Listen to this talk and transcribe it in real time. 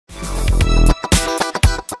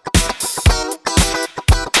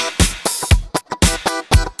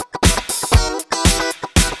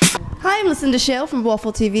Lucinda Shale from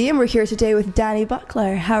Waffle TV, and we're here today with Danny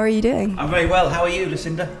Buckler. How are you doing? I'm very well. How are you,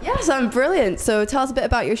 Lucinda? Yes, I'm brilliant. So tell us a bit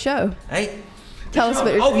about your show. Hey? Tell us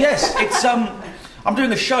about your show. Oh, yes. It's, I'm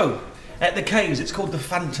doing a show at the Caves. It's called The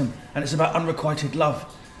Phantom, and it's about unrequited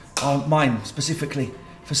love. Mine, specifically,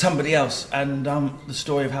 for somebody else, and the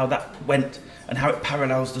story of how that went and how it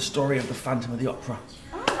parallels the story of the Phantom of the Opera.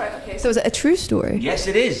 Oh, right, okay. So is it a true story? Yes,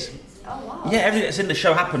 it is. Oh, wow. Yeah, everything that's in the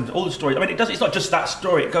show happened, all the stories. I mean, it's not just that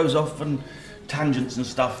story, it goes off on tangents and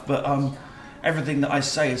stuff, but everything that I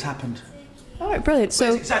say has happened. All right, brilliant. So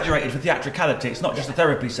it's exaggerated for theatricality, it's not just a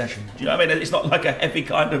therapy session. Do you know what I mean? It's not like a heavy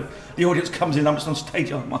kind of, the audience comes in, I'm just on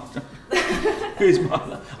stage, oh my, who's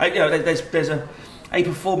my, you know, there's a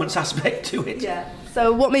performance aspect to it. yeah.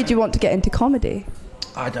 So what made you want to get into comedy?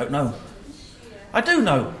 I don't know. I do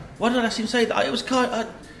know. Why did I seem to say that? It was kind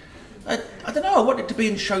of, I don't know, I wanted to be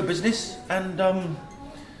in show business and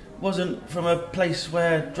wasn't from a place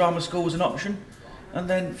where drama school was an option, and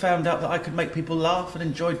then found out that I could make people laugh and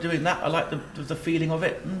enjoyed doing that. I liked the feeling of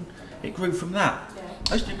it, and it grew from that. Yeah.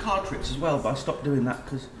 I used to do card tricks as well, but I stopped doing that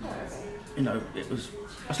because, you know,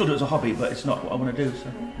 I still do it as a hobby, but it's not what I want to do.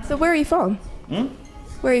 So where are you from?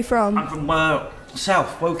 Where are you from? I'm from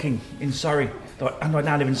South Woking in Surrey, and I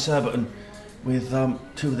now live in Surbiton with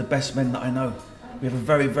two of the best men that I know. We have a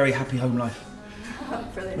very, very happy home life.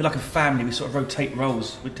 Brilliant. We're like a family, we sort of rotate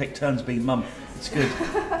roles. We take turns being mum. It's good.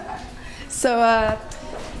 So,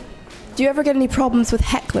 do you ever get any problems with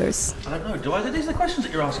hecklers? I don't know, do these are the questions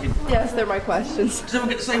that you're asking? Yes, they're my questions. Does everyone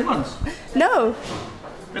get the same ones? No.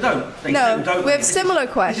 They don't? No, we have similar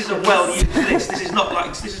questions. This is a well-used list. This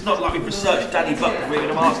is not like we've researched Danny Buckler. We're going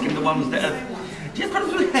to ask him the ones that are... Do you have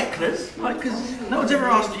problems with hecklers? Like, because no one's ever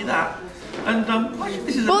asked you that. And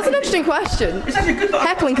this is it's an interesting question. It's actually good.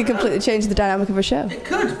 Heckling could completely change the dynamic of a show. It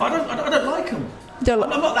could, but I don't like them. I'm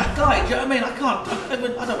not that guy. Do you know what I mean?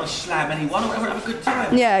 I don't want to slam anyone. I want to have a good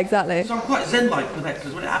time. Yeah, exactly. So I'm quite zen-like with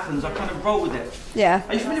hecklers. When it happens, I kind of roll with it. Yeah.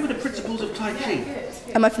 Are you familiar with the principles of Tai Chi?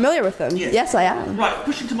 Am I familiar with them? Yeah. Yes, I am. Right,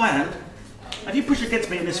 push into my hand. If you push against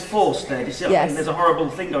me in this force there, do you see what I mean? There's a horrible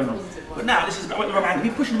thing going on. But now, this is about the wrong hand. If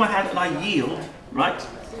you push into my hand and I yield, right,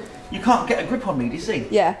 you can't get a grip on me, do you see?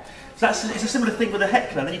 Yeah. So it's a similar thing with a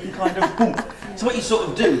heckler, then you can kind of boom. So what you sort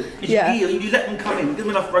of do is you yield, you let them come in, give them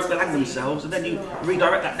enough rope to hang themselves, and then you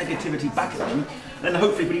redirect that negativity back at them. And then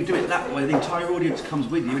hopefully when you do it that way, the entire audience comes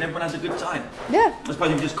with you and everyone has a good time. Yeah. I suppose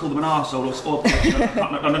you can just call them an arsehole or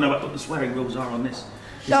I don't know what the swearing rules are on this.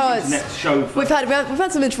 Next show we've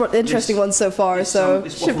had some interesting ones so far, so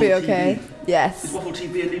should be okay. TV. Yes. Is Waffle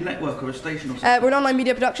TV a new network or a station or something? We're an online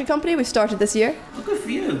media production company. We started this year. Oh, good for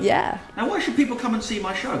you. Yeah. Now, why should people come and see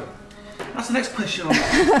my show? That's the next question on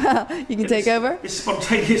that. You can take over. It's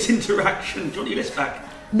spontaneous interaction. Do you want your list back?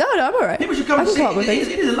 No, I'm all right. People should come and see it.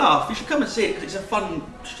 It is a laugh. You should come and see it because it's a fun.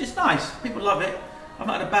 It's nice. People love it. I've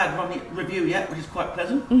not had a bad review yet, which is quite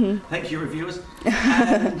pleasant. Thank you, reviewers.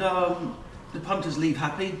 And the punters leave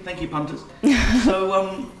happy. Thank you, punters.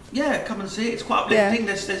 So yeah, come and see it. It's quite uplifting.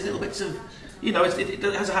 Yeah. There's little bits of, you know,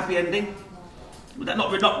 it has a happy ending.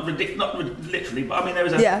 Not literally, but I mean there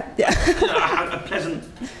is a pleasant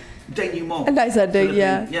denouement. A nice ending,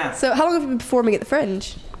 yeah. Yeah. So how long have you been performing at the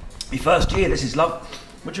Fringe? My first year. This is love.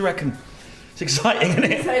 What do you reckon? It's exciting, isn't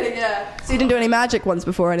it? Exciting, yeah. So you didn't do any magic ones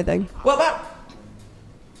before or anything? Well, about,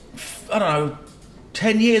 I don't know,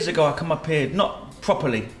 10 years ago I come up here, not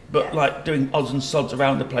properly, but like doing odds and sods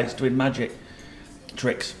around the place, doing magic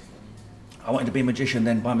tricks. I wanted to be a magician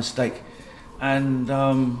then by mistake, and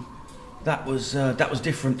that was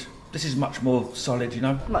different. This is much more solid, you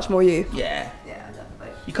know. Much more you. Yeah. Yeah, definitely.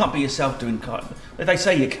 You can't be yourself doing card. They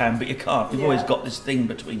say you can, but you can't. You've always got this thing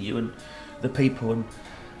between you and the people, and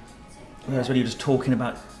whereas when you're just talking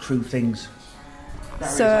about true things,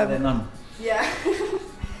 so there none. Yeah.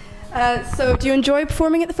 So do you enjoy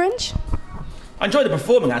performing at the Fringe? I enjoy the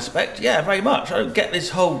performing aspect, yeah, very much. I don't get this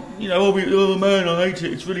whole, you know, oh man, I hate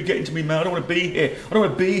it, it's really getting to me, man, I don't want to be here, I don't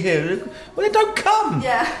want to be here. Well, then don't come.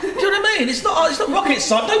 Yeah. Do you know what I mean? It's not rocket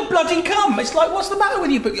science, don't bloody come. It's like, what's the matter with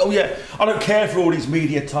you? But, oh yeah, I don't care for all these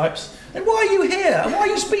media types. Then why are you here? And why are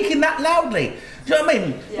you speaking that loudly? Do you know what I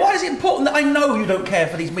mean? Yeah. Why is it important that I know you don't care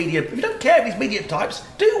for these media? If you don't care for these media types,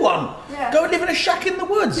 do one. Yeah. Go and live in a shack in the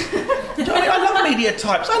woods. Do you know what I mean? I love media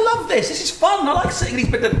types. I love this. This is fun. I like sitting in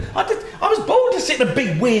these big... I was born to sit in a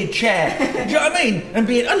big weird chair. Do you know what I mean? And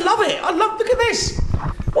I love it. Look at this.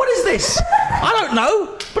 What is this? I don't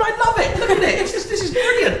know, but I love it. Look at it. This is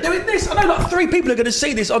brilliant. Doing this. I know like 3 people are going to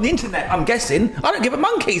see this on the internet, I'm guessing. I don't give a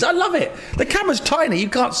monkeys. I love it. The camera's tiny. You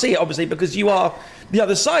can't see it, obviously, because you are the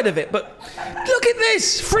other side of it. But look at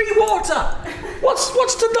this. Free water.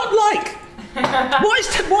 What's to not like?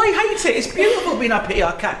 Why hate it? It's beautiful being up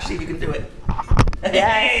here. Catch, see if you can do it.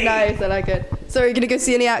 Yeah, nice, I like it. So are you going to go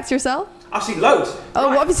see any acts yourself? I've seen loads. Oh,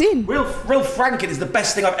 what have you seen? Real Franken is the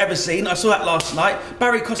best thing I've ever seen. I saw that last night.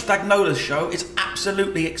 Barry Costagnola's show is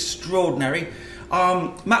absolutely extraordinary.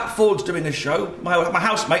 Matt Ford's doing a show, my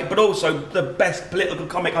housemate, but also the best political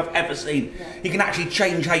comic I've ever seen. Yeah. He can actually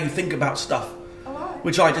change how you think about stuff,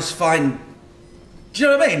 which I just find, do you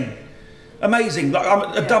know what I mean? Amazing. Like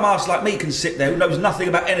a dumbass like me can sit there who knows nothing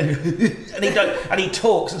about anything, and he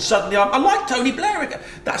talks, and suddenly I like Tony Blair again.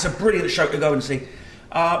 That's a brilliant show to go and see.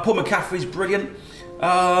 Paul McCaffrey's brilliant.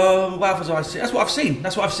 What else have I seen? That's what I've seen.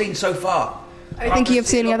 That's what I've seen so far. Are you thinking of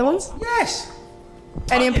seeing any other ones? Yes.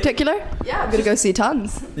 Any in particular? Yeah, I'm going to go see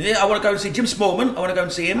tons. Yeah, I want to go and see Jim Smallman. I want to go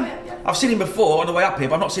and see him. Oh, yeah. I've seen him before on the way up here,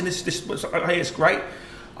 but I've not seen this. I hear it's great.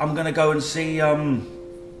 I'm going to go and see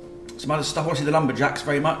some other stuff. I want to see the Lumberjacks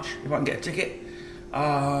very much, if I can get a ticket.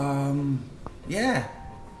 Yeah.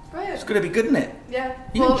 Brilliant. It's going to be good, isn't it? Yeah.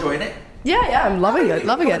 You enjoying it? Yeah, I'm loving it,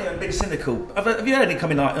 loving it. I've been cynical. Have you had any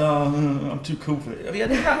coming like, I'm too cool for it? Have you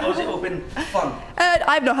had any of that, or has it all been fun?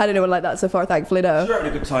 I've not had anyone like that so far, thankfully, no. So you're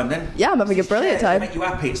having a good time then? Yeah, I'm having a brilliant time. Make you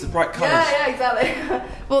happy, it's the bright colours. Yeah, exactly.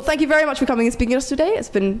 Well, thank you very much for coming and speaking to us today. It's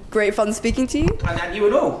been great fun speaking to you. And you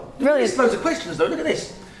and all. Brilliant. There's loads of questions though, look at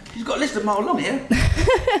this. She's got a list a mile long here.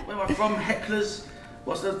 Where am I from? Hecklers.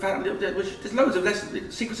 What's the family? There's loads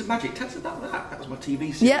of secrets of magic. Tell us about that. That was my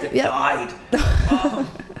TV series that died.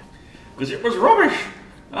 Because it was rubbish.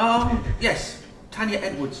 Yes, Tanya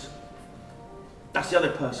Edwards. That's the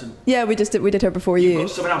other person. Yeah, we did her before you. You've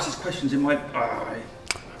got someone else's questions in my.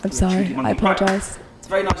 I'm sorry. I apologise. It's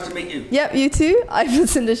very nice to meet you. Yep, you too. I'm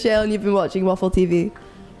Lucinda Shale, and you've been watching Waffle TV.